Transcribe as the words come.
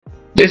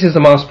This is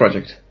the Mars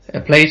Project, a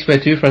place where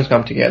two friends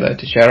come together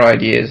to share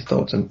ideas,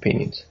 thoughts and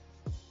opinions.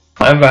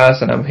 I'm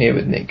Vas and I'm here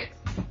with Nick.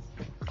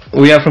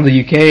 We are from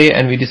the UK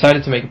and we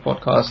decided to make a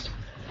podcast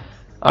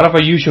out of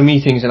our usual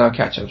meetings and our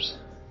catch-ups.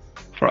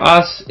 For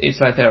us,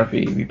 it's like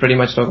therapy. We pretty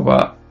much talk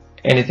about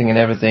anything and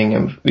everything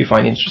and we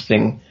find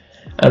interesting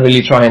and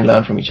really try and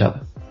learn from each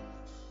other.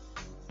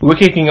 We're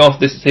kicking off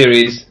this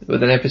series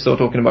with an episode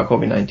talking about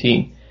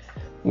COVID-19.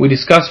 We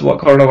discuss what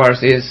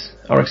coronavirus is,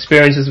 our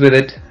experiences with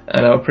it,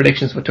 and our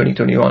predictions for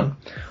 2021.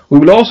 We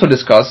will also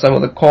discuss some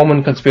of the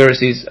common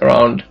conspiracies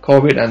around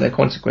COVID and their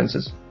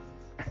consequences.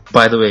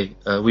 By the way,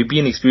 we've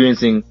been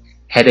experiencing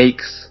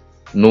headaches,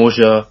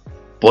 nausea,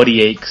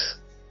 body aches,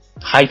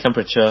 high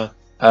temperature,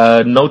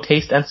 no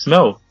taste and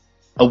smell.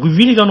 We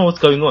really don't know what's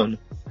going on.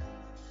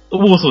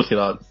 We'll sort it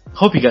out.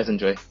 Hope you guys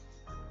enjoy.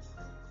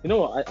 You know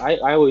what?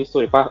 I always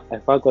thought if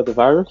I got the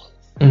virus,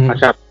 Mm-hmm. I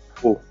should have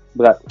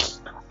but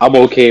I'm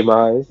okay,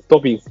 man.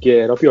 Stop being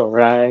scared. I'll be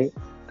alright.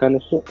 Kind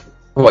of shit.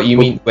 What you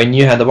mean, when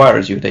you had the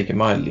virus you would take it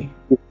mildly?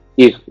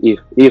 If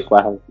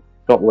I have,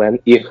 not when.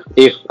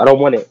 If I don't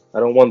want it, I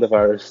don't want the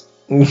virus.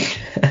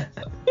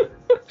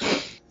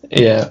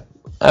 Yeah,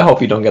 I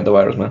hope you don't get the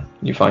virus, man.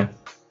 You're fine.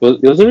 Was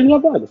it really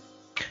not bad?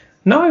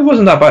 No, it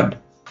wasn't that bad.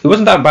 It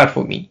wasn't that bad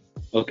for me.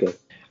 Okay.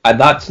 And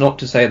that's not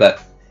to say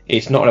that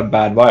it's not a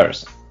bad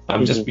virus.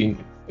 I'm just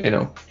being,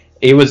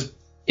 it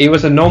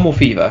was a normal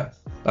fever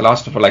that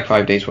lasted for like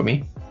 5 days for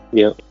me.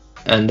 Yeah.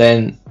 And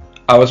then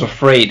I was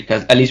afraid,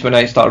 because at least when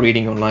I start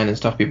reading online and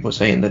stuff, people were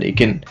saying that it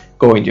can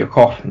go into your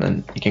cough and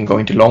then it can go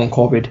into long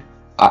COVID.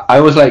 I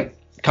was like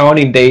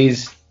counting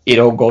days, it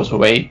all goes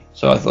away.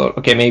 So I thought,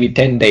 okay, maybe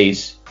 10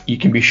 days, you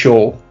can be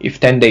sure if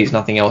 10 days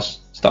nothing else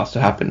starts to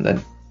happen,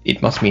 then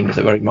it must mean it's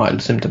a very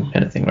mild symptom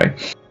kind of thing,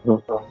 right?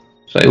 Okay.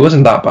 So it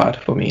wasn't that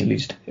bad for me, at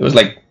least. It was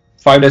like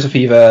 5 days of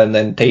fever and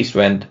then taste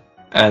went,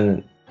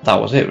 and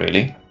that was it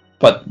really.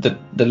 But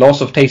the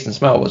loss of taste and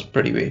smell was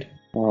pretty weird.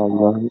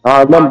 Oh man,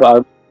 I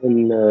remember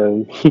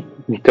when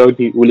we told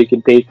you all you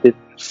can taste is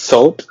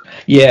salt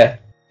Yeah,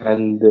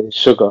 and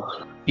sugar.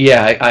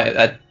 yeah.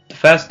 I the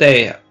first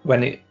day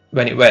when it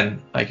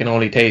went, I can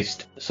only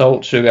taste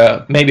salt,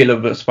 sugar, maybe a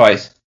little bit of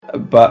spice.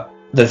 But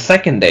the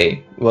second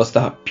day was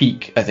the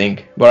peak, I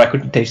think, where I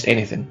couldn't taste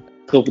anything.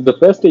 So the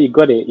first day you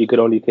got it, you could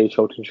only taste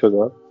salt and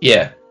sugar.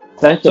 Yeah.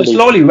 Second So it day-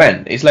 slowly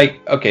went. It's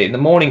like, okay, in the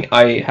morning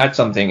I had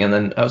something and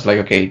then I was like,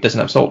 okay, it doesn't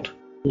have salt.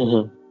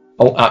 Mhm.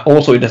 Oh,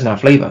 also it doesn't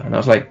have flavor. And I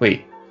was like,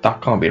 wait,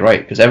 that can't be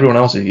right, because everyone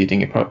else is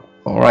eating it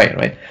alright,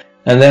 right?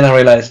 And then I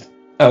realized,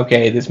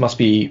 okay, this must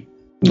be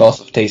loss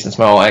of taste and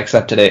smell. I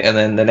accepted it. And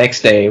then the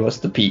next day was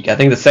the peak. I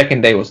think the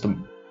second day was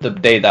the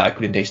day that I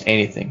couldn't taste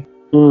anything.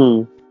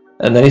 Mm.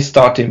 And then it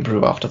started to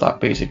improve after that,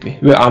 basically.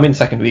 I'm in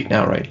second week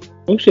now, right?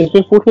 Actually, it's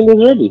been 14 days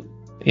already.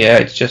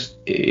 Yeah,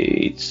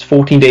 it's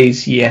 14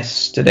 days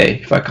yesterday,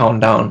 if I count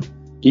down.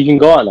 You can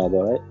go out now,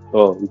 though, right?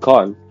 Oh, you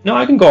can't. No,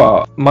 I can go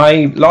out.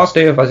 My last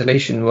day of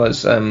isolation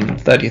was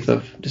 30th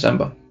of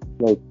December.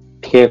 Like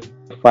tier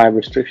 5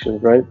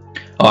 restrictions, right?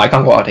 Oh, I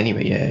can't go out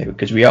anyway, yeah,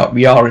 because we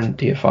are in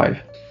tier 5.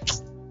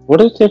 What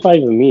does tier 5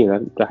 even mean?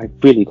 I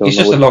really don't It's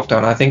know. just a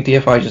lockdown. I think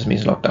tier 5 just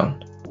means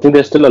lockdown. I think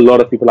there's still a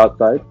lot of people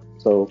outside,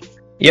 so...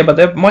 Yeah, but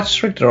they're much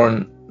stricter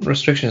on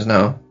restrictions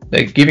now.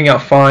 They're giving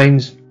out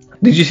fines.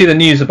 Did you see the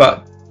news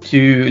about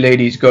 2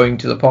 ladies going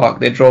to the park?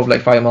 They drove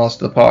like 5 miles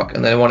to the park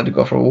and they wanted to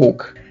go for a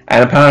walk.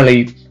 And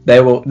apparently they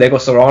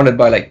got surrounded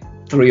by like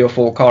 3 or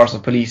 4 cars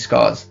of police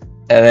cars.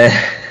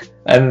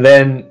 And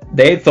then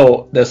they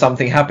thought there's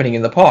something happening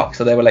in the park.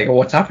 So they were like, oh,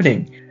 what's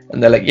happening?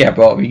 And they're like, yeah,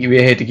 but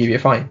we're here to give you a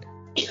fine.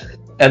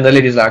 And the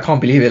lady's like, I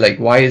can't believe it. Like,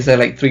 why is there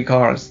like 3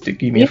 cars to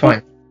give me a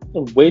fine?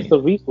 It's a waste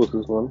of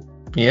resources, man.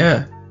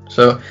 Yeah.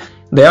 So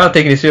they are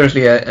taking it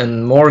seriously,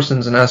 and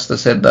Morrison's and Asda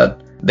said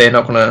that they're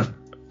not gonna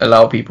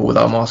allow people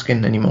without mask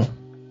in anymore.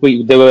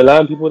 Wait, they were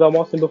allowing people without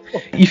masks in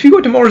before? If you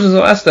go to Morrison's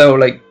or Asda or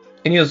like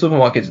any of the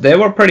supermarkets, they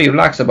were pretty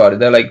relaxed about it.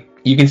 They're like,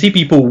 you can see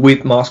people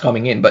with masks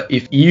coming in, but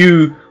if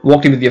you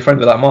walked in with your friend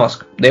without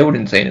mask, they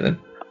wouldn't say anything.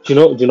 Do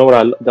you know what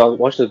I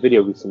watched this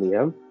video recently,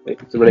 yeah?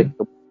 It's really,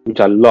 which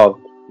I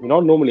loved. You know,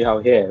 normally how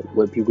here,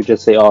 where people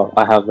just say, oh,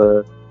 I have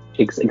a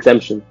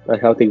exemption, a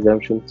health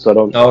exemption, so I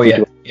don't... Oh,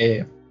 yeah.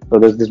 So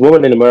there's this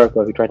woman in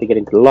America who tried to get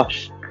into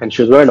Lush, and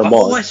she was wearing a mask.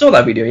 Oh, I saw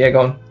that video. Yeah, go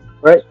on.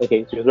 Right?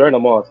 Okay, so she was wearing a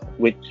mask,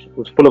 which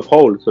was full of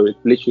holes, so it's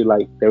literally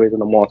like there isn't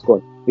a mask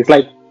on. It's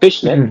like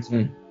fishnets.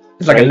 Mm-hmm.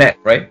 It's like a Right? net,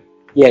 right?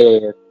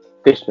 Yeah.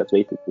 Fishnets,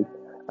 basically.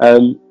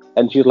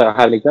 And she was like,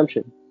 I have an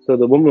exemption. So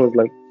the woman was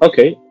like,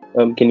 okay,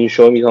 can you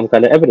show me some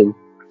kind of evidence?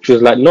 She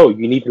was like, no,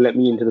 you need to let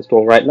me into the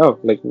store right now.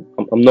 Like,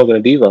 I'm not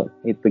going to do that.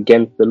 It's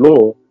against the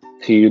law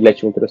to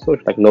let you into the store.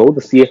 She's like, no,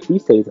 the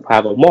CFP says if I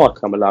have a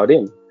mask, I'm allowed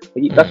in.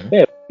 Like, that's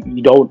fair.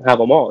 You don't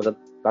have a mask.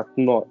 That's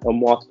not a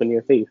mask on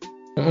your face.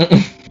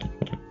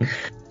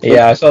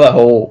 Yeah, I saw that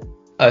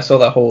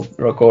whole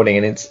recording,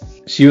 and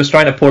she was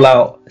trying to pull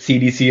out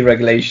CDC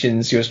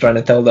regulations. She was trying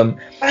to tell them,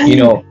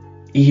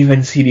 even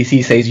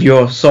CDC says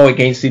you're so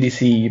against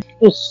CDC.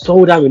 They're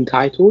so damn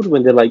entitled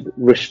when they're like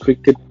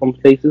restricted from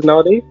places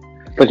nowadays.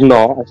 Like,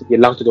 no, I should be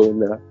allowed to go in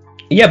there.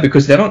 Yeah,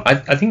 because they don't.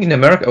 I think in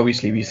America,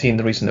 obviously, we've seen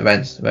the recent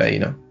events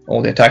where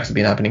all the attacks have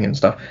been happening and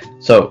stuff.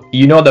 So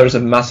there's a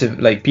massive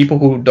people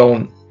who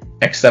don't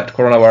accept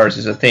coronavirus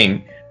as a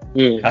thing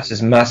has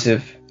this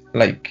massive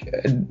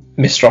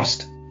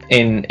mistrust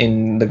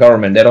in the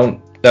government. They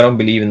don't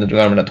believe in the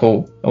government at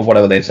all or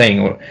whatever they're saying,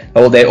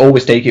 or they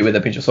always take it with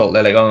a pinch of salt.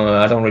 They're like, oh,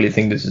 I don't really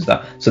think this is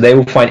that. So they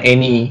will find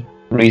any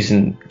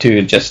reason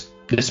to just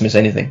dismiss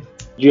anything.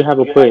 Do you have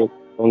a point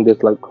on this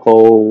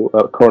whole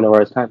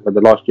coronavirus time, the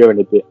last year and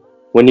a bit,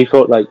 when you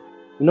felt what,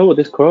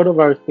 this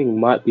coronavirus thing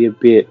might be a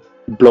bit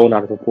blown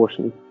out of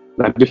proportion?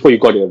 Before you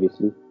got it,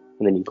 obviously,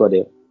 and then you got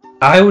it.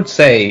 I would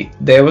say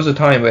there was a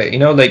time where,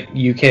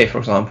 UK, for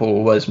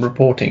example, was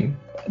reporting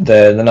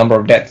the number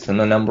of deaths and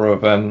the number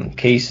of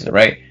cases,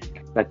 right?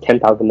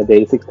 10,000 a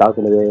day,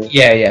 6,000 a day.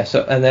 Yeah.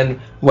 So, and then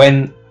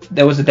when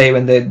there was a day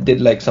when they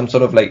did some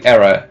sort of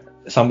error,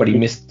 somebody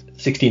missed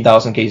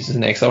 16,000 cases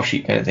in an Excel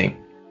sheet kind of thing,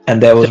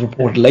 and that was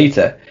reported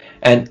later,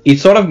 and it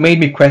sort of made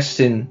me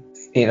question,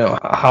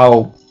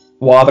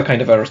 what other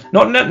kind of errors?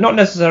 Not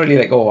necessarily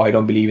I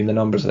don't believe in the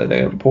numbers that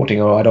they're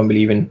reporting, or I don't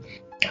believe in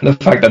the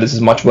fact that this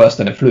is much worse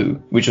than a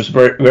flu, which was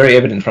very, very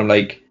evident from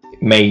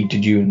May to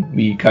June.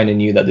 We kind of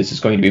knew that this is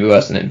going to be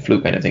worse than a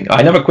flu kind of thing.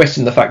 I never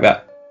questioned the fact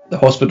that the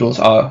hospitals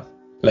are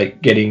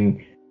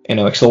getting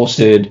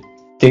exhausted,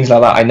 things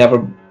like that. I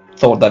never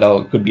thought that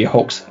it could be a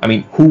hoax. I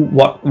mean,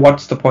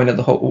 what's the point of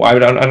the hoax? I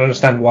don't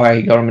understand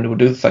why government would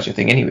do such a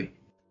thing anyway.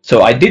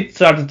 So I did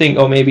start to think,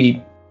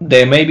 maybe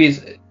there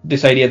is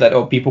this idea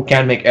that people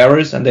can make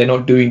errors and they're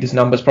not doing these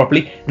numbers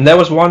properly. And there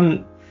was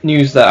one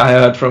news that I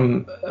heard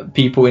from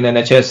people in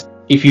NHS.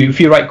 If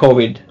you write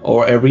COVID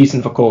or a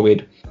reason for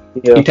COVID,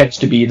 it tends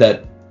to be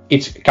that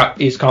it's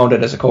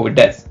counted as a COVID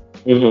death.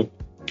 Mm-hmm.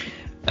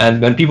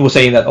 And when people were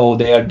saying that,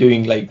 they are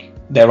doing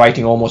they're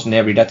writing almost in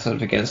every death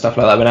certificate and stuff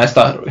like that, when I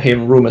start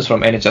hearing rumors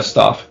from NHS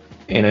staff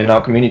in our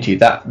community,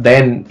 that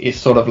then it's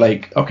sort of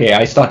okay,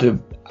 I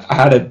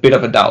had a bit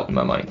of a doubt in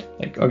my mind.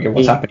 Okay,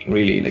 what's happening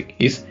really?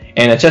 Is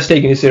NHS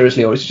taking it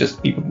seriously, or is it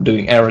just people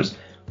doing errors,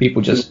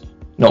 people just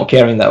not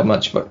caring that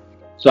much? But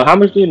so how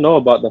much do you know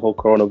about the whole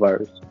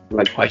coronavirus?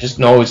 I just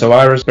know it's a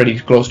virus pretty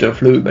close to a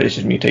flu, but it's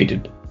just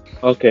mutated.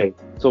 Okay,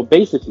 so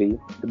basically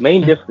the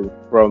main difference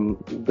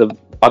from the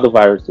other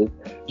viruses,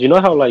 do you know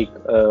how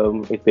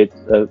if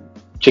it's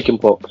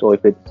chickenpox or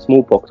if it's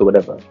smallpox or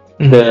whatever,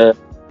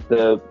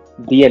 the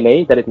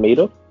DNA that it's made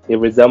of, it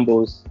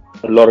resembles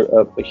a lot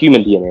of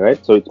human DNA,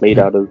 right? So it's made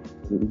out of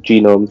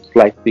genomes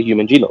like the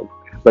human genome.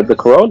 But the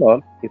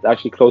corona is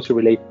actually closely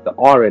related to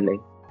RNA.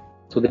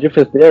 So the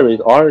difference there is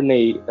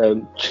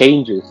RNA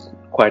changes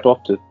quite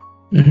often.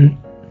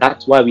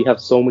 That's why we have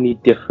so many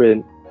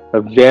different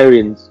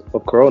variants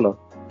of corona.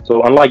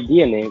 So unlike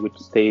DNA, which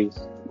stays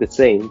the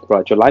same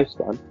throughout your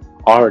lifespan,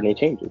 RNA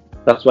changes.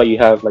 That's why you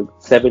have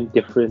 7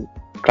 different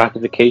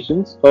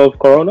classifications of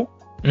corona.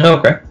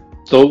 Okay.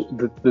 So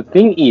the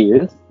thing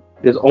is,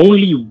 there's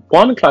only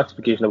one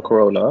classification of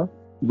corona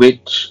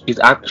which is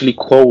actually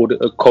called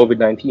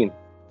COVID-19.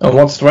 And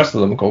what's the rest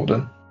of them called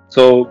then?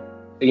 So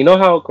you know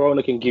how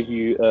corona can give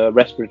you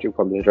respiratory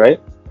problems, right?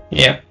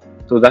 Yeah.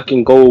 So that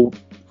can go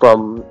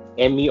from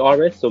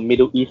MERS, so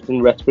Middle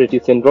Eastern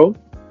Respiratory Syndrome,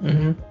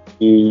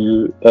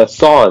 to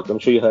SARS. I'm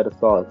sure you heard of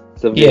SARS.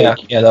 Yeah,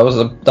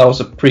 that was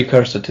a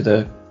precursor to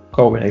the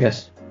COVID, I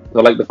guess.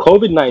 So the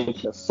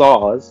COVID-19,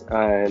 SARS,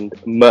 and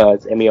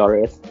MERS,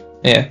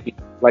 yeah,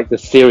 the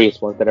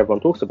serious ones that everyone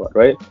talks about,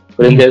 right?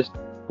 But then there's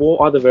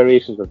 4 other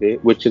variations of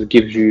it, which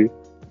gives you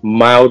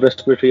mild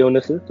respiratory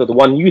illnesses. So the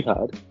one you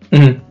had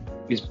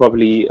is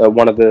probably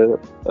one of the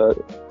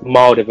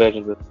milder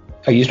versions of it.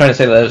 Are you trying to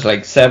say that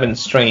there's 7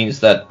 strains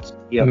that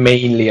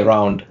mainly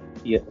around?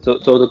 Yeah. So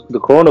the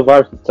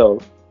coronavirus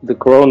itself, the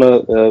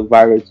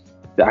coronavirus,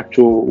 the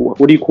actual,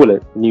 what do you call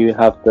it? When you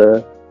have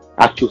the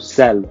actual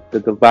cell,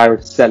 the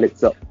virus cell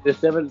itself. There's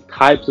 7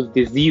 types of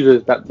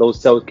diseases that those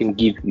cells can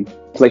give you.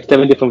 It's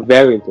 7 different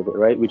variants of it,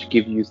 right? Which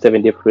give you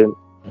 7 different.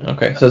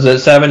 Okay. So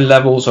there's 7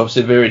 levels of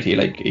severity.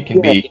 It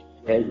can be.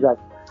 Yeah,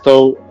 exactly.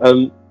 So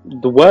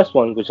the worst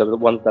ones, which are the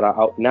ones that are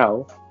out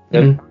now,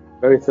 they're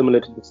very similar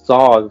to the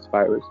SARS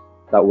virus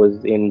that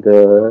was in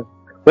the.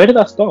 Where did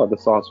that start? The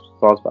SARS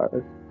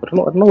virus. I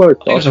don't know where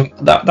it started.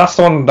 That's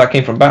the one that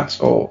came from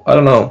bats, or I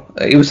don't know.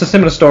 It was a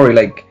similar story.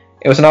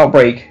 It was an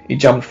outbreak. It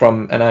jumped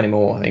from an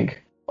animal, I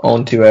think,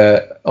 onto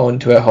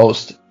a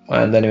host,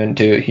 and then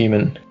into a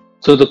human.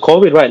 So the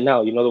COVID right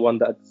now, the one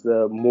that's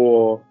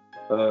more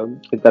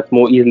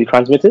easily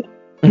transmitted.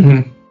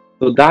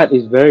 So that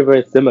is very,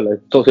 very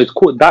similar. So it's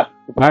called, that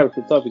virus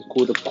itself is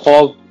called the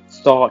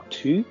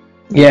CoV-SAR-2.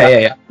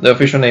 Yeah. The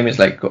official name is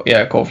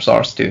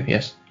CoV-SARS-2.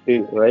 Yes.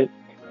 Right.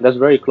 That's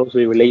very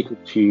closely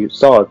related to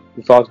SARS,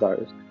 the SARS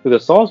virus. So the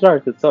SARS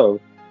virus itself,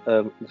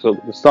 so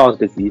the SARS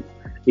disease,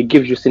 it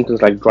gives you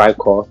symptoms like dry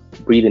cough,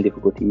 breathing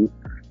difficulties,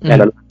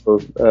 and a lot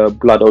of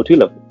blood O2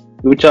 levels,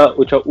 which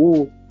are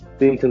all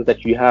symptoms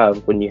that you have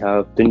when you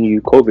have the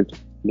new COVID,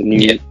 the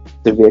new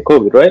severe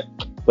COVID, right?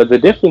 But the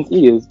difference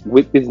is,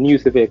 with this new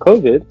severe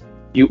COVID,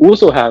 you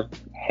also have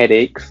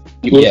headaches,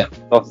 you also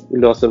have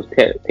loss of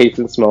taste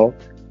and smell.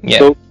 Yeah.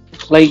 So,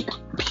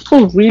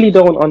 people really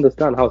don't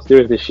understand how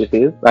serious this shit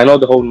is. I know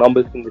the whole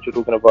numbers thing that you're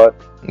talking about.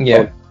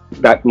 Yeah.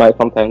 That might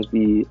sometimes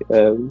be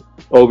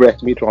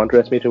overestimated or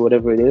underestimated or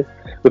whatever it is.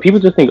 But people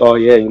just think, oh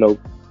yeah,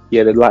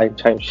 they're lying,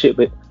 China shit.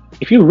 But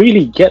if you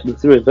really get the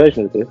serious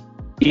version of this,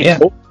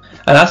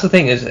 and that's the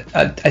thing is,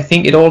 I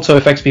think it also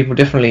affects people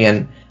differently,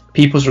 and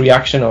people's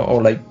reaction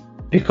or like,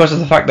 because of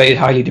the fact that it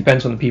highly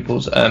depends on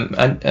people's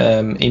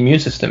immune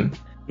system.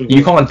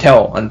 You can't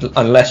tell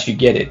unless you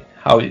get it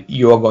how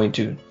you are going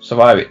to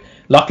survive it.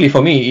 Luckily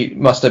for me, it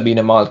must have been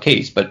a mild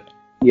case, but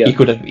it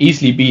could have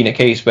easily been a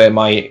case where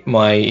my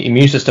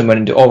immune system went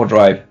into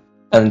overdrive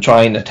and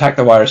try and attack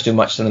the virus too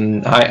much,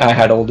 and I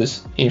had all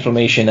this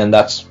inflammation, and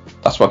that's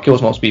what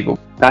kills most people.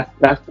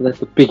 That's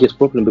the biggest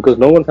problem, because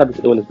no one's had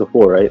this illness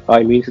before, right?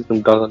 Our immune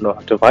system doesn't know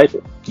how to fight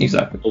it.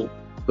 Exactly.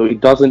 So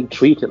it doesn't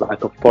treat it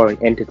like a foreign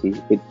entity.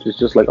 It's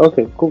just like,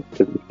 okay, cool,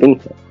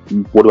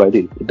 what do I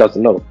do? It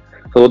doesn't know.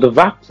 So what the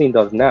vaccine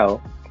does now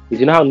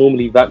is, how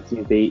normally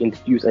vaccines, they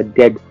introduce a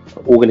dead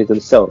organism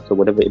cell, so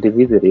whatever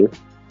disease it is,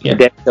 the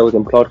dead cell is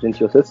implanted into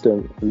your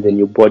system, and then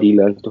your body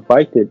learns to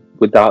fight it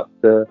without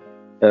the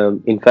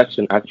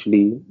infection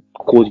actually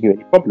causing you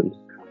any problems.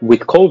 With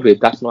COVID,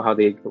 that's not how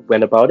they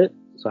went about it.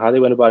 So how they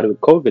went about it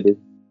with COVID is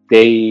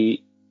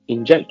they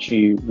inject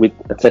you with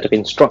a set of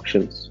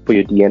instructions for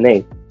your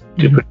DNA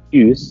to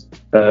produce.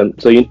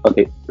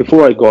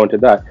 Before I go on to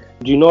that,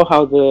 do you know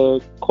how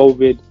the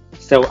COVID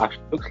cell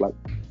actually looks like?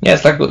 Yeah,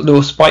 it's like a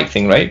little spike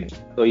thing, right?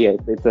 So yeah,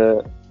 it's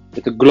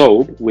a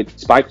globe with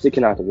spikes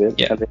sticking out of it.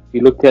 Yeah. And if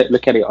you look at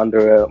it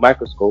under a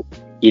microscope,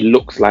 it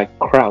looks like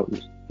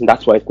crowns. And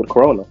that's why it's called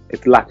corona.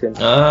 It's Latin.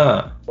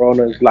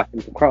 Corona is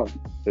Latin for crown.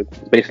 It's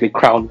basically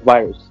crown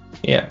virus.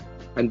 Yeah.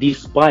 And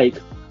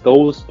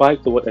those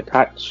spikes are what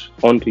attach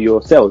onto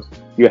your cells,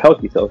 your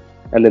healthy cells,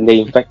 and then they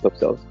infect those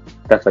cells.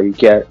 That's how you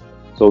get.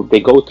 So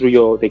they can go through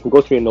your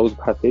nose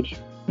passage.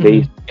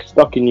 They get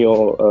stuck in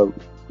your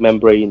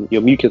membrane,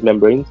 your mucous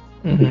membranes.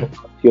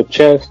 Your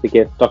chest, they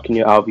get stuck in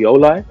your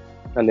alveoli,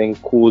 and then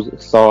cause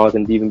SARS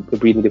and even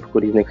breathing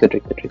difficulties,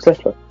 etc.,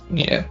 etc.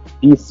 Yeah.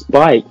 These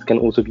spikes can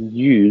also be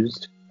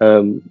used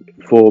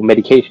for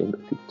medication.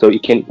 So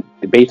it can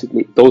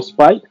basically, those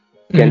spikes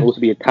can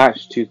also be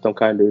attached to some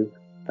kind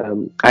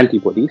of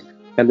antibodies,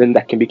 and then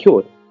that can be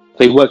cured.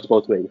 So it works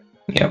both ways.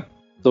 Yeah.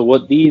 So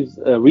what these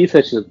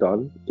researchers have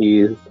done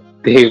is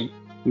they've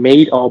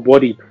made our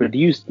body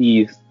produce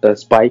these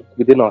spikes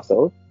within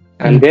ourselves,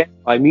 and then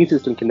our immune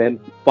system can then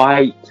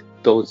fight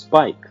those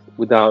spikes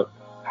without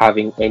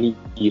having any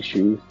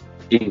issues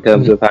in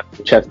terms of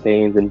having chest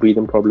pains and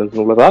breathing problems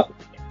and all of that.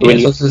 So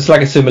it's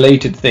like a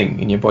simulated thing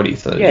in your body,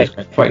 so it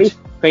just fights.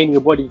 Training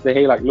your body to say,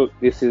 hey, like, look,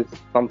 this is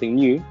something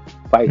new,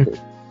 fight it.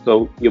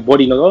 So your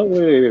body knows, oh,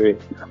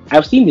 wait.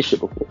 I've seen this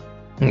shit before.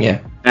 Yeah.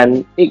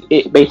 And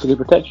it basically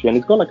protects you, and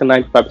it's got like a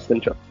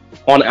 95% chance.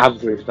 On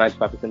average,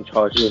 95%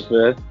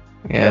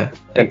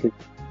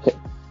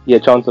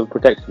 chance of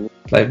protection.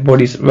 Like,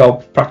 body's well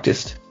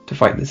practiced to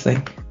fight this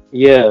thing.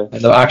 Yeah.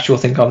 And the actual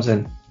thing comes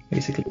in,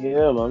 basically.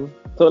 Yeah, man.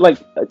 So, like,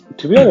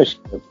 to be honest,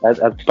 as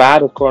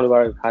bad as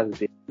coronavirus has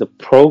been, the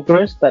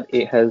progress that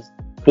it has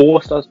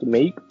forced us to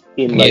make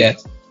in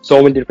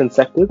so many different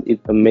sectors is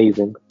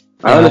amazing.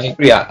 I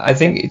agree. I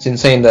think it's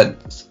insane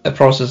that a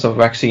process of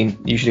vaccine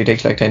usually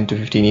takes like 10 to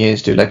 15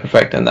 years to like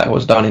perfect, and that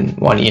was done in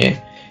 1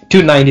 year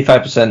to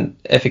 95%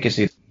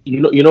 efficacy. You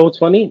know what's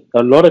funny?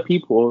 A lot of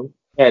people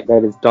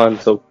that is done.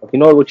 So you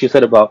know what you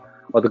said about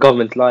the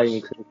government's lying,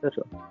 etc.,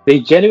 etc. They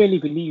genuinely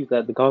believe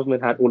that the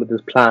government had all of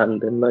this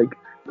planned and like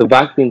the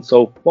vaccine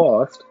so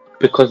fast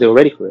because they were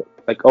ready for it.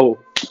 Like, oh,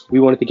 we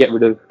wanted to get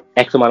rid of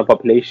X amount of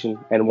population,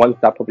 and once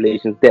that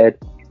population is dead,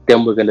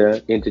 then we're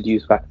gonna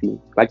introduce vaccines.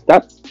 Like,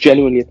 that's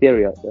genuinely a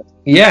theory out there.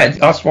 Yeah,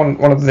 that's one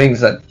of the things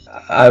that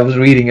I was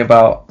reading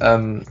about.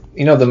 The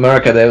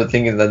America, they were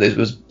thinking that it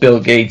was Bill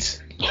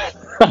Gates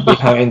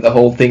behind the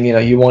whole thing.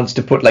 He wants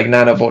to put like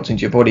nanobots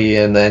into your body,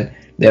 and then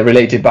they're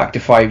related back to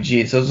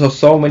 5G.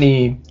 So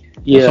many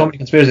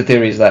conspiracy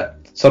theories that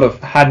sort of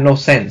had no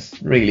sense,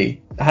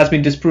 really. It has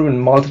been disproven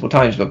multiple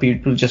times, but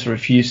people just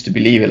refuse to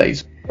believe it. Like,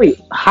 wait,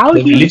 how do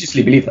you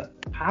religiously believe that?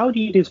 How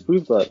do you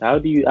disprove that? How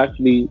do you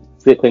actually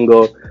sit and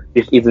go,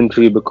 this isn't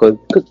true, because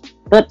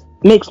that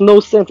makes no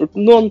sense. It's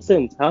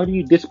nonsense. How do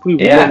you disprove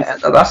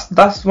nonsense?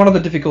 That's one of the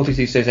difficulties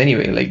these days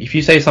anyway. Like, if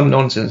you say some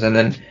nonsense and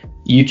then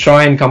you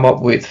try and come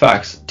up with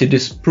facts to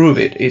disprove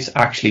it, it's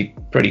actually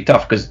pretty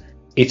tough, because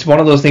it's one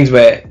of those things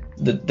where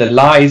the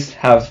lies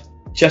have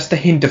just a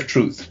hint of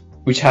truth,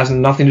 which has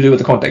nothing to do with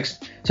the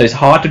context. So it's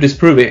hard to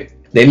disprove it.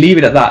 They leave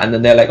it at that, and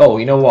then they're like, oh,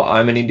 you know what,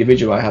 I'm an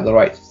individual, I have the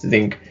right to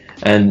think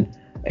and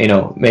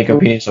make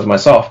opinions of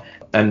myself.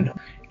 And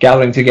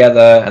gathering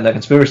together, and the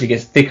conspiracy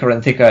gets thicker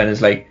and thicker, and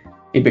it's like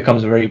it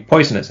becomes very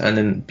poisonous, and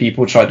then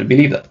people try to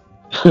believe that.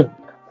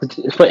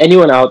 For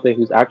anyone out there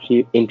who's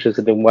actually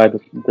interested in why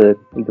the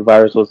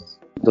virus was,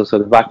 so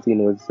the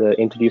vaccine was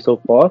introduced so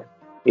fast,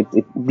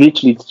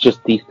 it's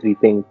just these three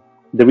things.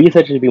 The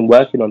researchers have been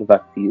working on the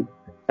vaccine,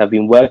 have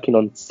been working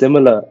on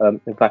similar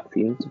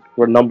vaccines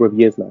for a number of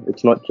years now.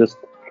 It's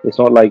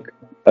not like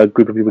a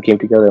group of people came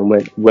together and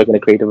went, we're going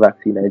to create a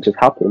vaccine, and it just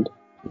happened.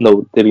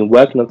 no, they've been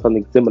working on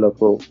something similar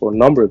for a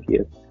number of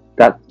years.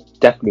 That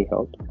definitely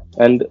helped.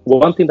 And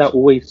one thing that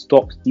always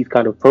stops this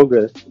kind of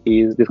progress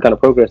is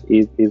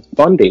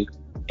funding.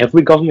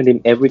 Every government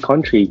in every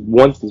country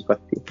wants this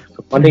vaccine.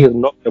 So funding is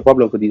not a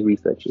problem for these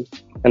researchers.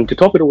 And to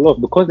top it all off,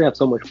 because they have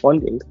so much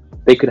funding,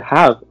 they could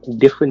have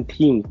different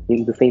teams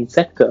in the same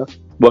sector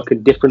work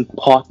in different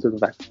parts of the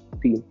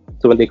vaccine.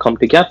 So when they come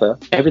together,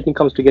 everything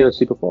comes together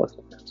super fast.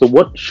 So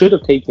what should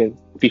have taken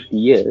 50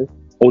 years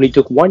only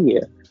took 1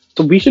 year.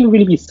 So we shouldn't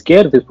really be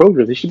scared of this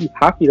progress. We should be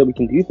happy that we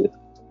can do this.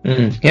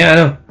 Yeah, I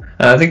know.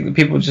 I think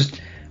people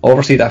just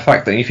oversee that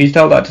fact. That if you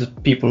tell that to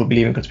people who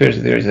believe in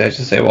conspiracy theories, they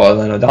just say, well,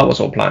 no, that was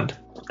all planned.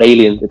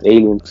 It's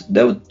aliens.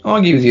 They would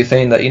argue with you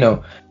saying that,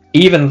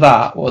 even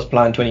that was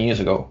planned 20 years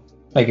ago.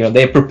 Like,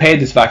 they prepared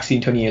this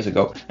vaccine 20 years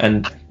ago,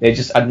 and they're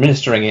just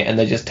administering it, and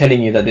they're just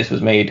telling you that this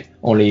was made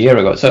only a year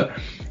ago. So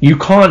you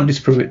can't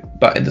disprove it,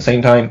 but at the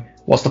same time,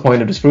 what's the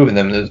point of disproving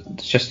them?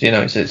 It's just,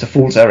 it's a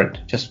fool's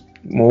errand. Just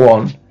move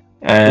on.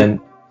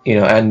 And,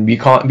 and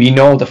we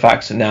know the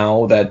facts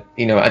now that,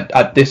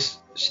 at this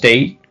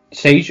stage,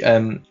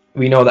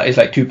 we know that it's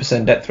like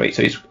 2% death rate,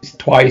 so it's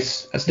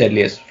twice as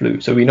deadly as flu.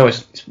 So we know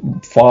it's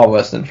far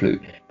worse than flu,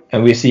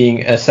 and we're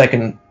seeing a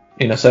second,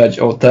 surge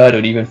or third or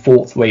even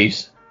fourth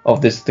waves of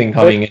this thing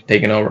coming and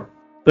taking over.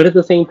 But at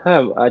the same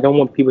time, I don't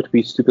want people to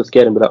be super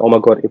scared and be like, oh my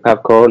god, if I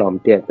have corona, I'm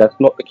dead. That's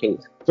not the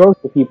case.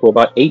 Most of people,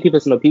 about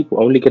 80% of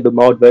people, only get the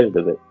mild version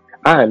of it.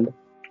 And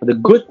the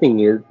good thing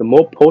is, the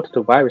more potent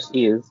a virus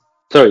is,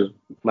 the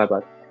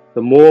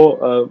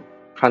more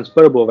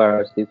transferable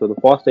virus is, so the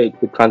faster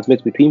it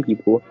transmits between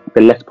people,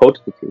 the less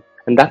potent it is.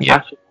 And that's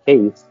actually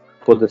the case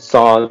for the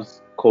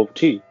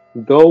SARS-CoV-2.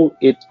 Though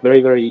it's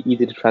very, very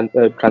easy to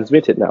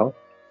transmit it now,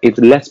 it's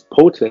less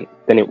potent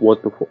than it was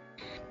before.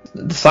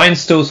 The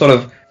science still sort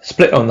of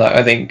split on that,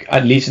 I think,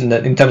 at least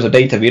in terms of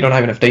data. We don't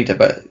have enough data,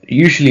 but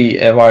usually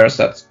a virus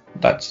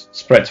that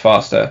spreads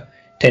faster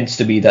tends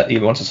to be that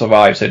it wants to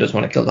survive, so it doesn't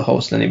want to kill the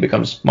host, and it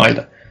becomes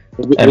milder.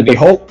 And we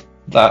hope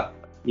that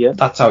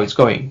that's how it's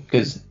going,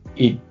 because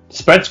it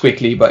spreads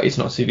quickly, but it's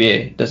not severe.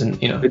 It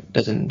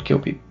doesn't kill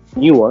people.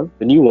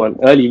 The new one,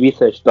 early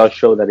research does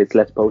show that it's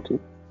less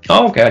potent.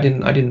 Oh, okay. I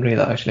didn't read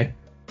that actually.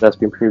 That's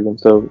been proven.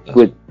 So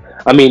good.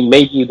 I mean,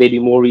 maybe they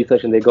do more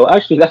research and they go,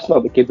 actually, that's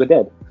not, the kids are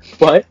dead.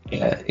 What?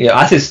 Yeah.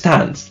 As it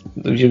stands,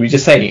 we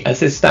just saying,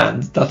 as it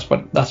stands, that's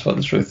what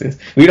the truth is.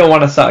 We don't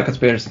want to start a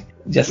conspiracy.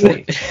 Just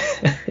saying.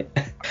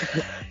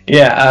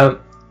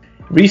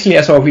 Recently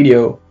I saw a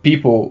video,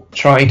 people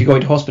trying to go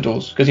into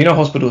hospitals, because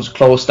hospitals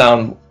close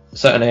down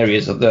certain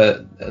areas of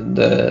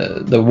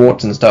the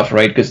wards and stuff,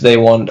 right? Because they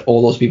want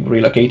all those people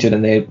relocated,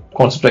 and they're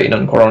concentrating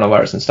on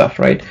coronavirus and stuff,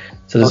 right?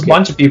 So there's a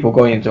bunch of people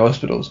going into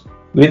hospitals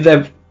with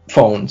their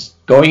phones,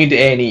 going into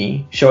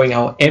A&E, showing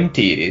how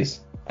empty it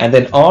is, and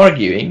then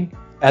arguing.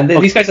 And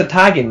then these guys are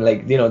tagging, they're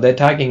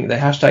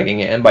hashtagging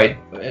it, and by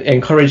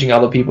encouraging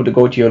other people to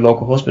go to your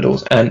local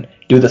hospitals and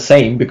do the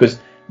same, because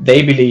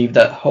they believe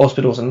that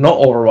hospitals are not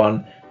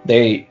overrun.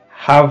 They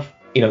have,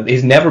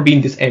 it's never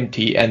been this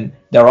empty, and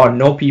there are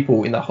no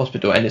people in that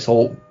hospital, and it's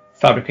all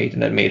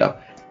fabricated and made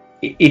up.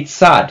 It's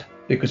sad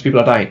because people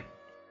are dying.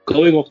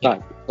 Going off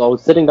that, so I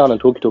was sitting down and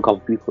talking to a couple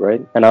of people,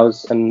 right?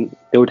 And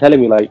they were telling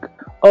me like,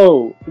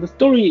 oh, the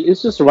story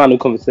is just a random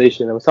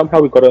conversation, and somehow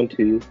we got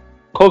onto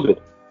COVID.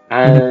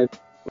 And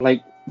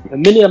like the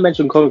minute I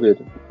mentioned COVID,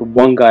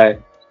 one guy,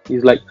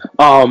 he's like,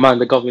 oh man,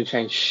 the government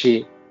changed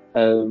shit.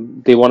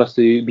 They want us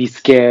to be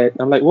scared.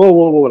 I'm like, whoa,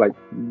 like,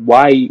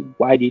 why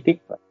do you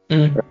think that?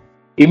 Right?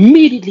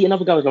 Immediately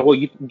another guy was like, well,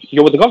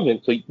 you're with the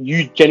government, so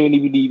you genuinely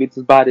believe it's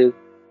as bad as...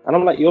 And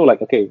I'm like,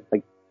 okay,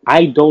 like,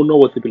 I don't know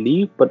what to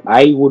believe, but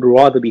I would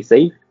rather be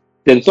safe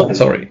than sorry.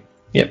 Sorry.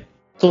 Yep.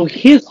 So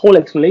his whole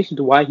explanation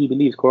to why he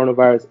believes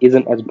coronavirus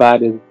isn't as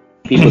bad as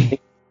people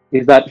think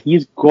is that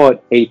he's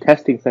got a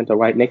testing center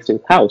right next to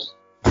his house.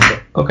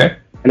 Okay.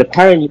 And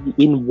apparently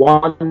in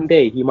one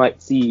day he might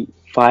see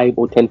 5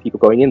 or 10 people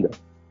going in there.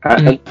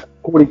 And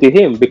according to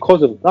him,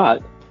 because of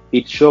that,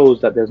 it shows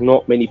that there's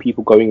not many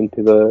people going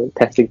into the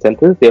testing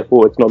centers.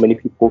 Therefore, it's not many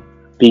people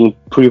being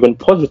proven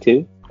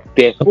positive.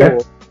 Therefore,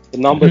 the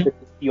numbers that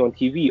you see on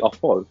TV are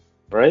false,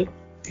 right?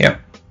 Yeah.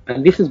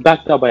 And this is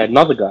backed up by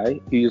another guy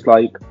who's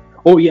like,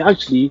 oh yeah,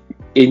 actually,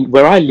 in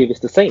where I live, it's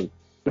the same.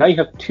 Now you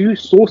have 2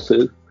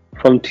 sources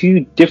from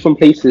 2 different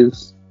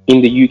places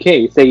in the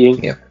UK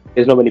saying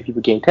there's not many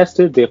people getting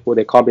tested, therefore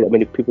there can't be that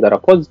many people that are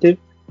positive,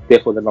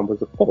 therefore the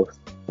numbers are false,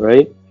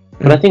 right?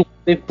 And I think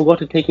they forgot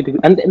to take it,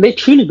 and they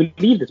truly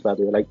believe this, by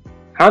the way. Like,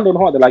 hand on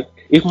heart, they're like,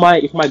 if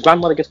my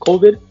grandmother gets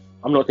COVID,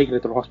 I'm not taking her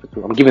to the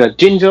hospital. I'm giving her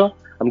ginger,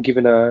 I'm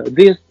giving her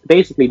this,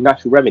 basically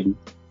natural remedy.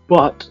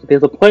 But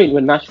there's a point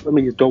when natural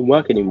remedies don't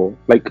work anymore.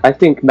 Like, I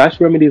think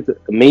natural remedies are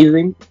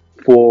amazing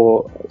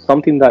for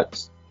something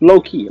that's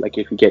low-key. Like,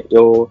 if you get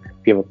ill,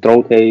 if you have a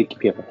throat ache,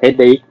 if you have a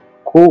headache,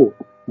 cool.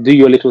 Do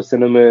your little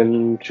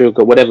cinnamon,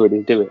 sugar, whatever it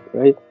is, do it,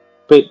 right?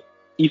 But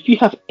if you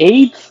have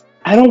AIDS,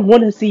 I don't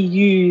want to see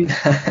you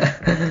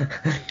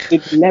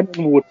with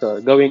lemon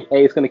water going,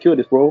 hey, it's going to kill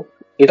this, bro.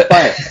 It's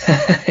fine.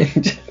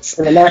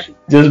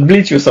 just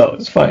bleach yourself,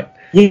 it's fine.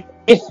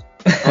 Yes.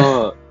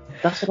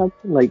 That's what I'm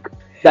saying. Like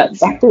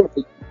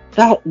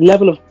that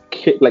level of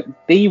like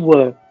they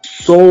were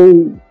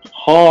so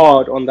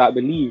hard on that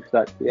belief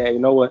that you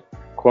know what,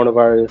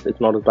 coronavirus,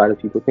 it's not as bad as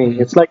people think.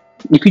 It's like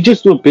if you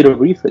just do a bit of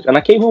research, and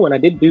I came home and I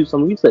did do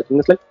some research, and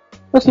it's like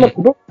that's not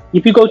bro.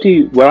 If you go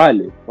to where I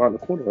live, around the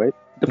corner, right,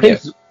 the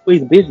place is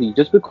always busy.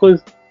 Just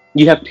because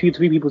you have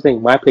 2-3 people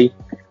saying my place,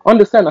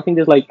 understand? I think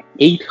there's like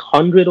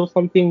 800 or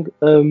something.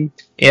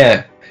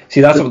 Yeah. See,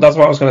 that's what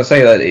I was going to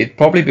say. That it's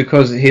probably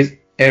because his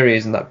area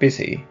isn't that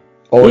busy,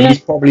 or he's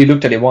probably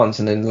looked at it once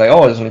and then like,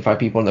 oh, there's only 5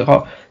 people in the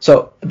car.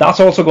 So that's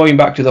also going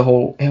back to the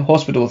whole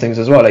hospital things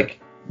as well. Like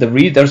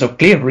there's a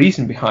clear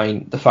reason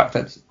behind the fact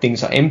that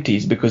things are empty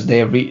is because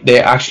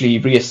they actually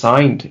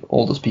reassigned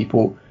all those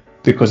people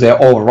because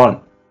they're overrun,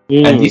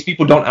 and these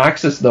people don't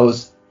access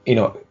those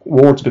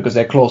wards because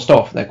they're closed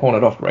off, they're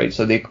cornered off, right?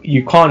 So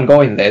you can't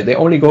go in there. They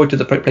only go to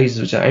the places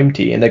which are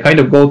empty, and they kind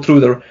of go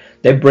through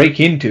they break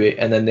into it,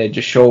 and then they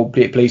just show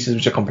places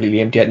which are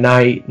completely empty at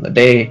night, in the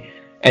day,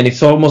 and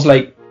it's almost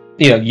like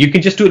you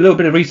can just do a little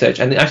bit of research.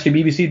 And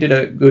actually BBC did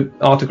a good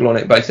article on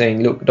it by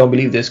saying, look, don't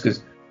believe this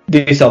because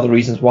these are the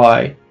reasons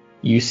why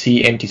you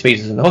see empty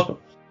spaces in the hospital.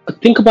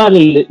 Think about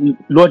it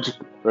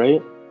logically,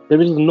 right?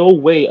 There is no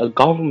way a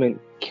government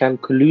can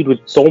collude with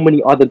so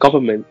many other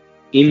governments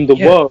in the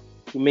world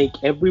to make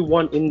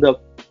everyone in the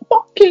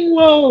fucking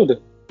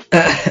world.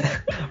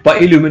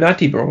 But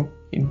Illuminati, bro.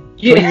 20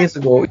 years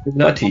ago,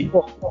 Illuminati.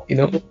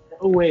 No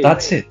way.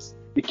 That's it.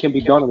 It can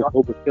be done on a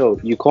global scale.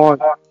 You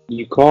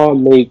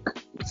can't make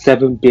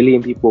 7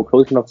 billion people,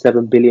 close enough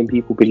 7 billion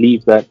people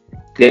believe that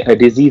a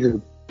disease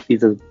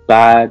is as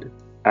bad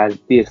as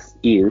this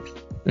is.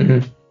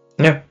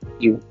 Yeah.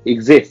 It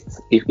exists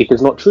if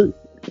it's not true,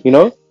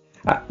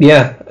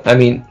 Yeah, I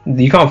mean,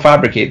 you can't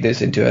fabricate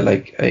this into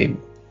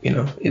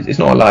it's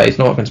not a lie, it's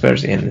not a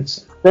conspiracy, and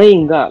it's...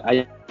 Saying that,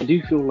 I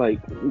do feel like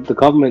the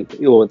government,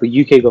 or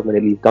the UK government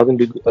at least, doesn't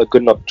do a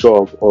good enough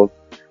job of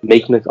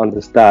making us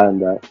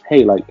understand that,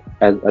 hey, like,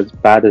 as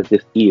bad as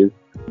this is,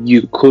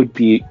 you could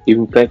be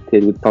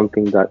infected with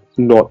something that's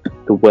not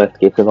the worst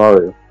case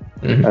scenario.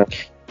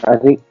 I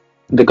think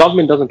the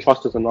government doesn't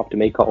trust us enough to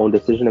make our own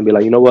decision and be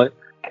like, you know what,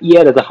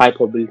 yeah, there's a high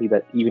probability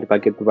that even if I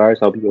get the virus,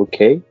 I'll be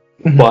okay,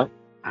 but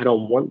I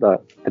don't want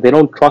that. They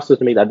don't trust us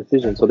to make that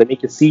decision, so they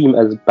make it seem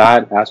as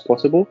bad as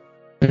possible.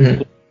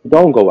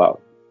 Don't go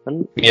out.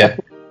 And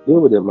deal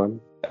with it, man.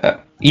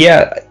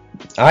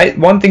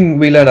 One thing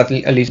we learned at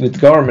least with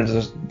governments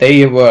is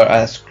they were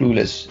as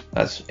clueless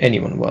as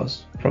anyone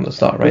was from the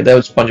start, right? There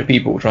was a bunch of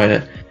people trying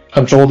to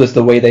control this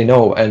the way they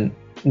know, and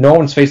no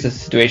one's faced a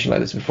situation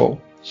like this before.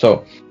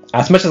 So,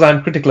 as much as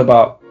I'm critical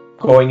about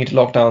going into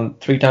lockdown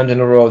 3 times in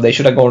a row, they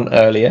should have gone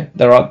earlier.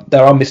 There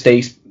are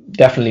mistakes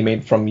definitely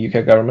made from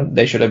UK government.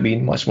 They should have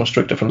been much more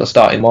stricter from the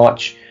start in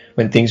March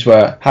when things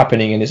were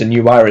happening and it's a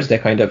new virus. They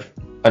kind of,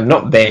 and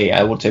not they,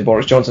 I would say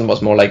Boris Johnson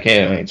was more like,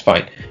 yeah, it's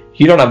fine.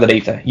 You don't have the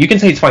data. You can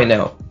say it's fine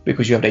now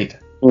because you have data,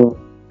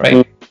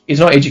 right? It's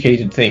not an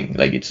educated thing.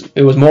 Like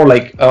it was more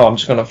like, oh, I'm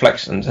just gonna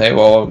flex and say,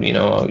 well,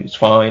 it's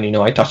fine.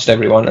 I touched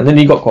everyone, and then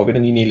he got COVID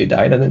and he nearly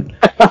died, and then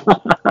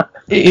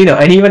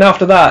and even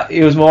after that,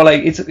 it was more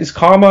like it's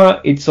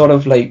karma. It's sort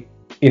of like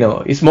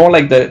it's more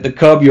like the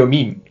curb your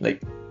meme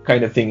like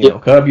kind of thing.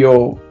 Curb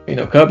your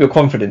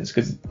confidence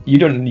because you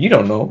don't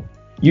know.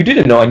 You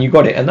didn't know and you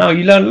got it, and now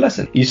you learn a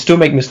lesson. You still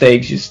make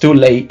mistakes, you're still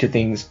late to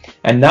things,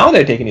 and now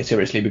they're taking it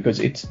seriously because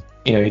it's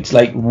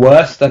like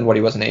worse than what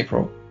it was in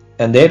April,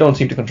 and they don't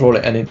seem to control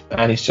it,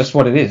 and it's just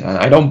what it is. And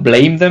I don't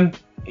blame them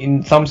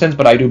in some sense,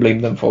 but I do blame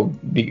them for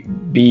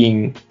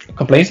being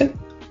complacent.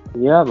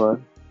 Yeah,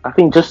 man. I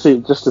think just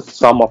to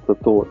sum up the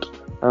thought,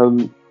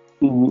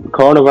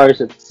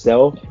 coronavirus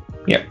itself,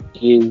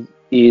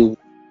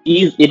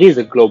 is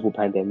a global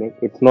pandemic.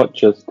 It's not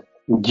just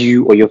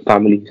you or your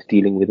family who's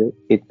dealing with it.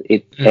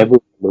 It's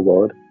everyone in the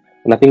world,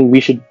 and I think we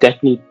should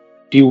definitely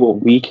do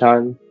what we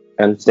can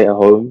and stay at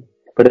home.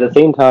 But at the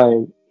same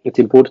time, it's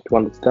important to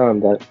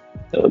understand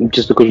that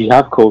just because you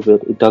have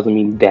COVID, it doesn't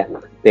mean death.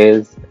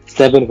 There's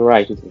 7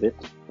 varieties of it,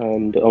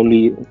 and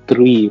only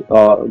 3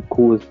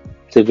 cause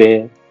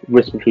severe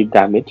respiratory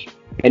damage.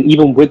 And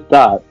even with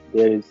that,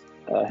 there's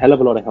a hell of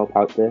a lot of help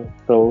out there.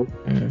 So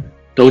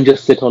don't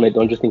just sit on it.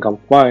 Don't just think I'm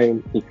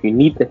fine. If you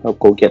need the help,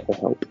 go get the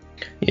help.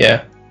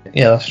 Yeah,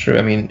 that's true.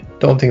 I mean,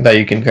 don't think that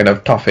you can kind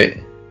of tough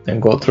it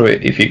and go through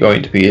it if you're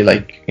going to be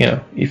like,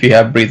 if you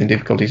have breathing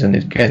difficulties and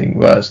it's getting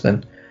worse,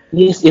 then...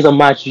 This is a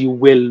match you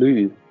will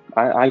lose.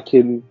 I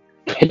can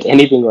bet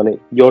anything on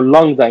it. Your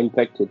lungs are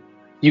infected.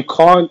 You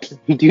can't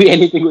do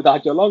anything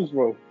without your lungs,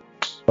 bro.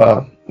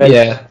 Well,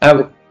 yeah.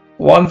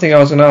 One thing I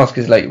was going to ask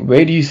is, like,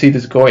 where do you see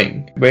this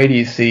going? Where do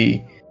you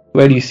see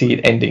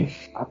it ending?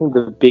 I think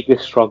the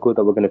biggest struggle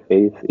that we're going to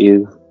face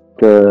is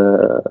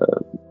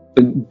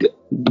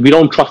we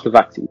don't trust the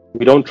vaccine.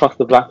 We don't trust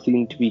the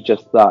vaccine to be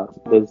just that.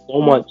 There's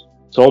so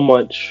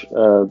much,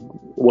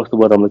 what's the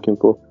word I'm looking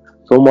for?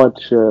 So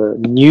much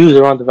news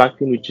around the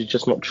vaccine, which is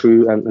just not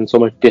true, and so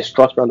much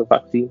distrust around the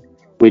vaccine,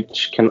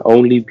 which can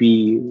only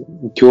be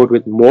cured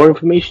with more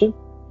information.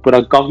 But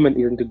our government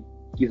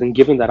isn't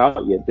giving that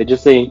out yet. They're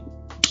just saying,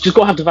 just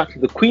gotta have the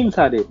vaccine. The Queen's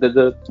had it.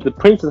 The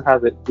princess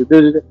has it.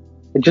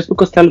 And just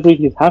because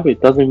celebrities have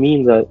it doesn't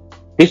mean that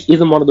this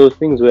isn't one of those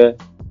things where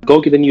go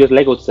get the newest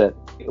Lego set.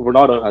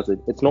 Ronaldo has it.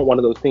 It's not one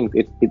of those things.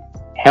 It's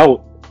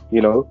health.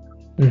 You know.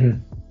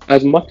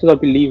 As much as I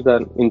believe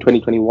that in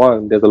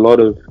 2021 there's a lot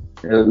of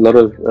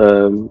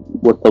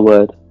what's the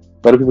word?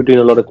 A lot of people doing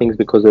a lot of things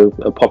because of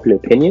a popular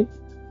opinion.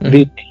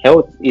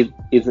 Health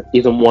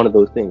isn't one of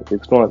those things.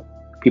 It's not.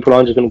 People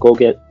aren't just going to go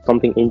get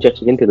something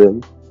injected into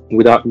them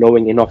without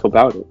knowing enough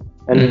about it.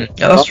 And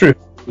yeah, that's true.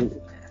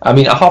 I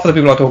mean, half of the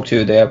people I talk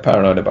to, they are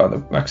paranoid about the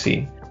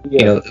vaccine. Yeah.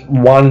 You know,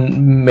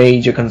 one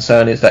major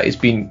concern is that it's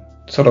been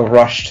sort of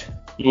rushed.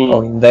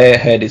 Or in their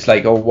head, it's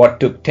like, oh, what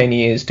took 10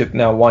 years took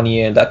now 1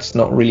 year. That's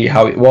not really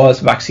how it was.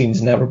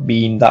 Vaccines never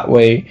been that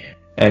way,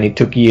 and it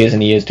took years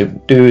and years to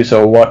do.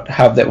 So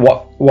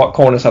what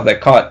corners have they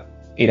cut?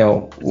 You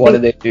know, what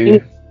did they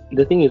do?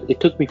 The thing is, it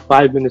took me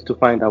 5 minutes to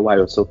find out why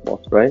it was so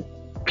fast, right?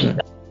 I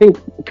think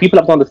people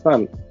have to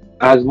understand,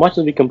 as much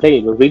as we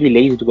complain, we're really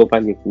lazy to go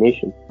find the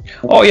information.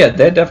 Oh yeah,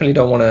 they definitely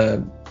don't want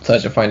to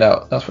search and find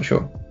out, that's for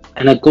sure.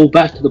 And I go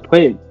back to the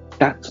point,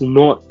 that's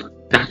not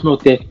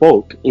their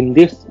fault. In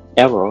this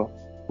era,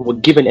 we're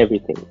given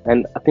everything.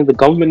 And I think the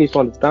government needs to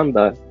understand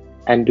that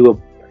and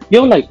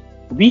like,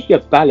 we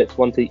get ballots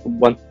once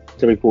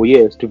every 4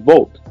 years to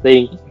vote,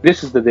 saying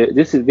this is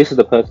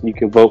the person you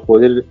can vote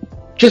for.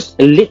 Just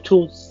a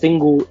little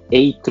single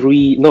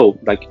A3,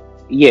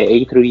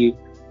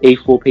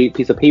 A4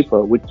 piece of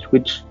paper,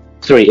 A4,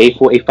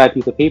 A5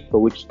 piece of paper,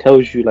 which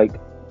tells you like,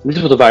 this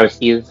is what the virus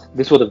is,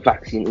 this is what the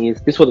vaccine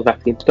is, this is what the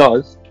vaccine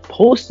does.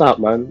 Post that,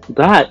 man.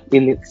 That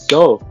in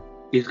itself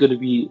is going to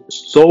be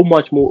so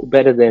much more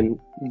better than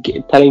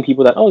telling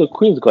people that, oh, the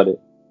Queen's got it,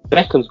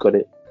 Beckham's got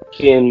it,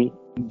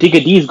 Digger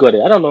D's got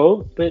it. I don't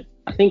know, but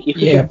I think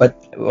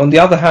but on the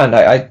other hand,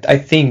 I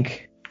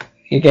think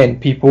again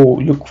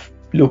people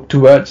look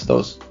towards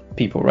those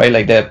people, right?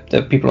 Like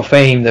the people of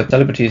fame, the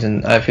celebrities,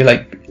 and I feel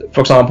like,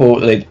 for example,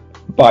 like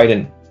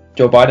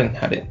Joe Biden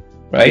had it,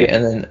 right? Yeah.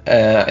 And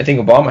then I think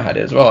Obama had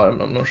it as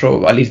well. I'm not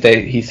sure. At least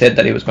he said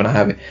that he was going to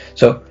have it.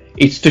 So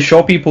it's to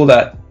show people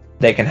that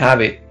they can have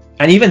it.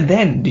 And even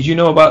then, did you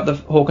know about the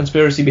whole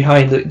conspiracy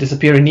behind the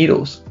disappearing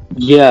needles?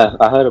 Yeah,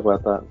 I heard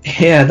about that.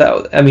 Yeah,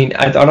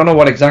 I don't know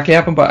what exactly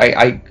happened, but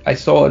I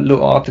saw a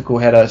little article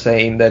header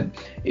saying that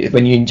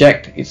when you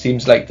inject, it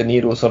seems like the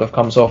needle sort of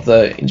comes off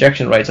the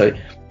injection, right? So,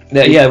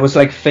 it was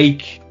like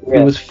fake. Yeah.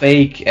 It was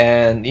fake,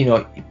 and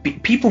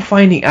people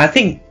finding. I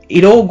think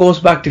it all goes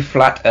back to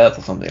flat Earth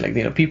or something.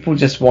 Like people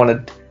just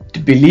wanted to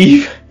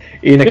believe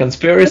in a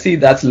conspiracy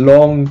that's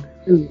long.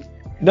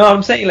 No,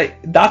 I'm saying like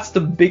that's the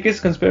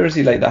biggest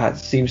conspiracy like that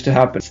seems to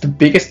happen. It's the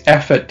biggest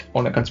effort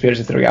on a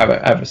conspiracy theory I've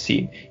ever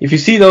seen. If you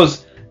see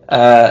those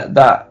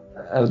that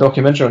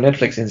documentary on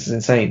Netflix, it's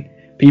insane.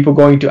 People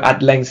going to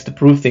at lengths to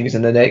prove things,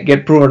 and then they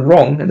get proven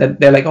wrong, and then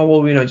they're like, oh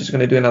well, we're just going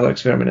to do another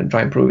experiment and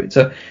try and prove it.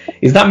 So,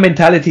 is that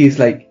mentality? Is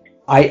like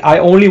I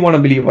only want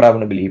to believe what I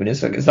want to believe, and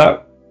it's like, is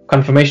that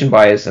confirmation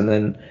bias? And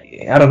then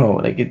I don't know,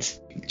 like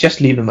it's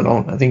just leave them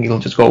alone. I think it'll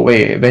just go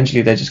away.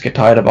 Eventually, they just get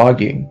tired of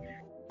arguing.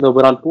 No,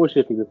 but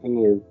unfortunately, the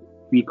thing is,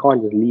 we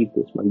can't just leave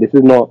this, man. This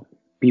is not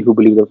people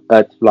believe the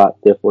Earth's flat,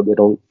 therefore they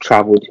don't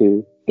travel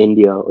to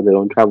India or they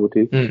don't travel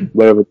to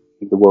wherever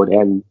the world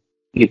ends.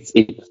 It's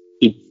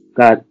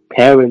that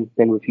parents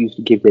then refuse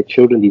to give their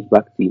children these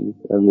vaccines,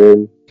 and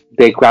then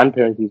their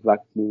grandparents these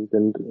vaccines,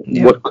 and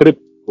what could have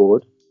been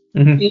cured,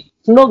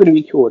 it's not going to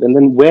be cured. And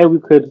then where we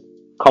could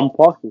come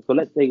past it. So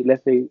let's say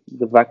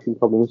the vaccine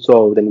problem is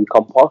solved and we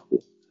come past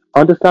it.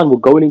 I understand we're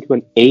going into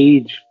an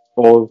age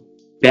of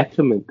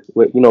betterment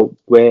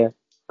where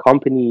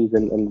companies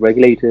and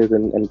regulators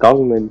and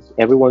governments,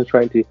 everyone's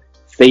trying to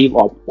save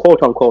our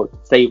quote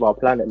unquote save our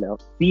planet now.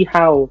 See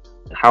how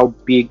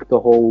big the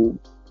whole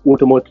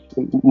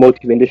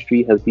automotive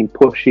industry has been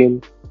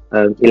pushing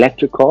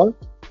electric cars,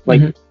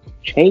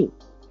 change,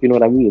 you know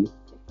what I mean?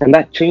 And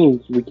that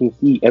change we can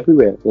see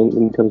everywhere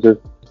in terms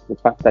of the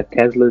fact that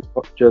Tesla's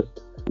not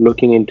just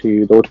looking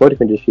into the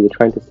automotive industry, they're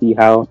trying to see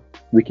how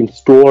we can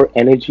store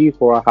energy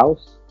for our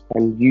house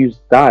and use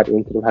that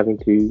instead of having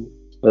to,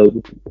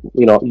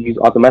 use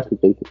other methods,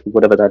 basically,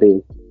 whatever that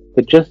is.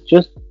 But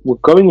just we're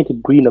going into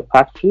greener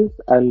pastures,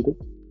 and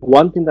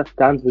one thing that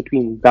stands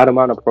between that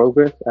amount of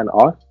progress and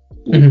us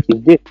is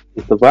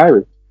the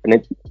virus, and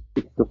it's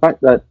the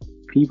fact that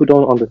people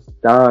don't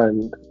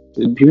understand.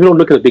 People don't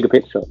look at the bigger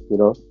picture.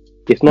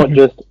 It's not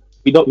just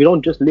we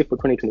don't just live for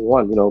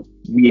 2021.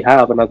 We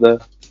have another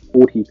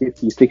 40,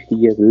 50, 60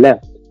 years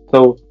left.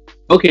 So.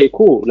 Okay,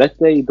 cool. Let's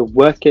say the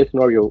worst case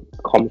scenario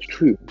comes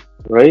true,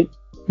 right?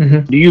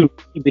 Do you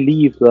really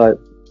believe that?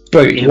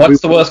 Wait, what's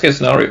the worst case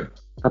scenario?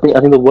 I think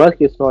the worst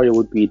case scenario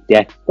would be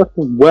death. That's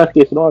the worst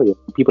case scenario.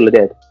 People are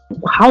dead.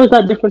 How is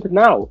that different to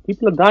now?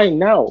 People are dying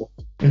now.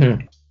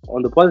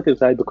 On the positive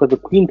side, because the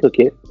Queen took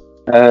it.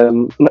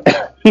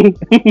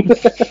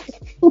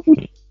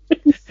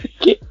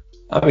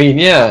 I mean,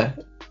 yeah.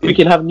 We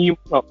can have new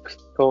monarchs.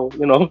 So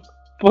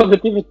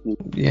positivity.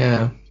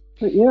 Yeah.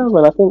 Yeah,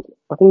 man.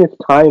 I think it's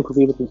time for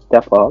people to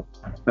step up.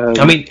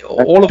 I mean,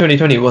 all of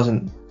 2020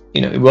 wasn't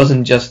it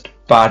wasn't just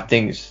bad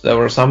things. There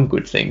were some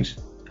good things,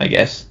 I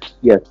guess.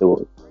 Yes, there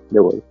was.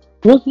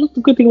 What's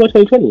the good thing about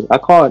 2020?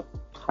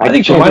 I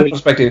think from my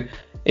perspective,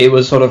 it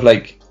was sort of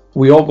like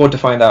we all got to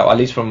find out, at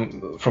least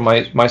from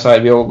my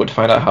side, we all got to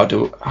find out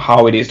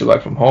how it is to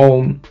work from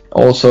home.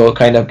 Also,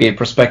 kind of gave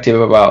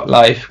perspective about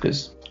life,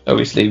 because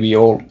obviously we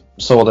all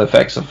saw the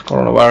effects of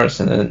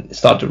coronavirus and then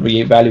start to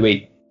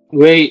reevaluate.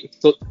 Wait,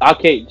 so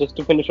okay, just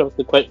to finish off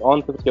the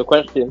answer to your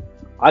question,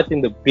 I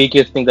think the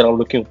biggest thing that I'm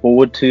looking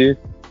forward to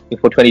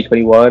for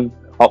 2021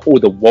 are all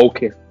the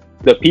wokest.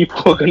 The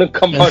people who are gonna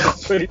come out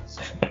of it.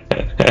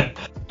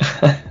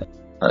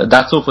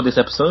 That's all for this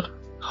episode.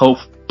 Hope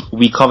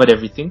we covered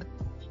everything.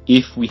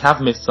 If we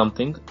have missed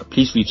something,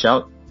 please reach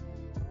out.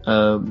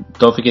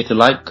 Don't forget to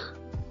like,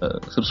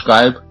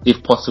 subscribe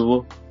if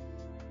possible,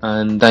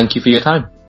 and thank you for your time.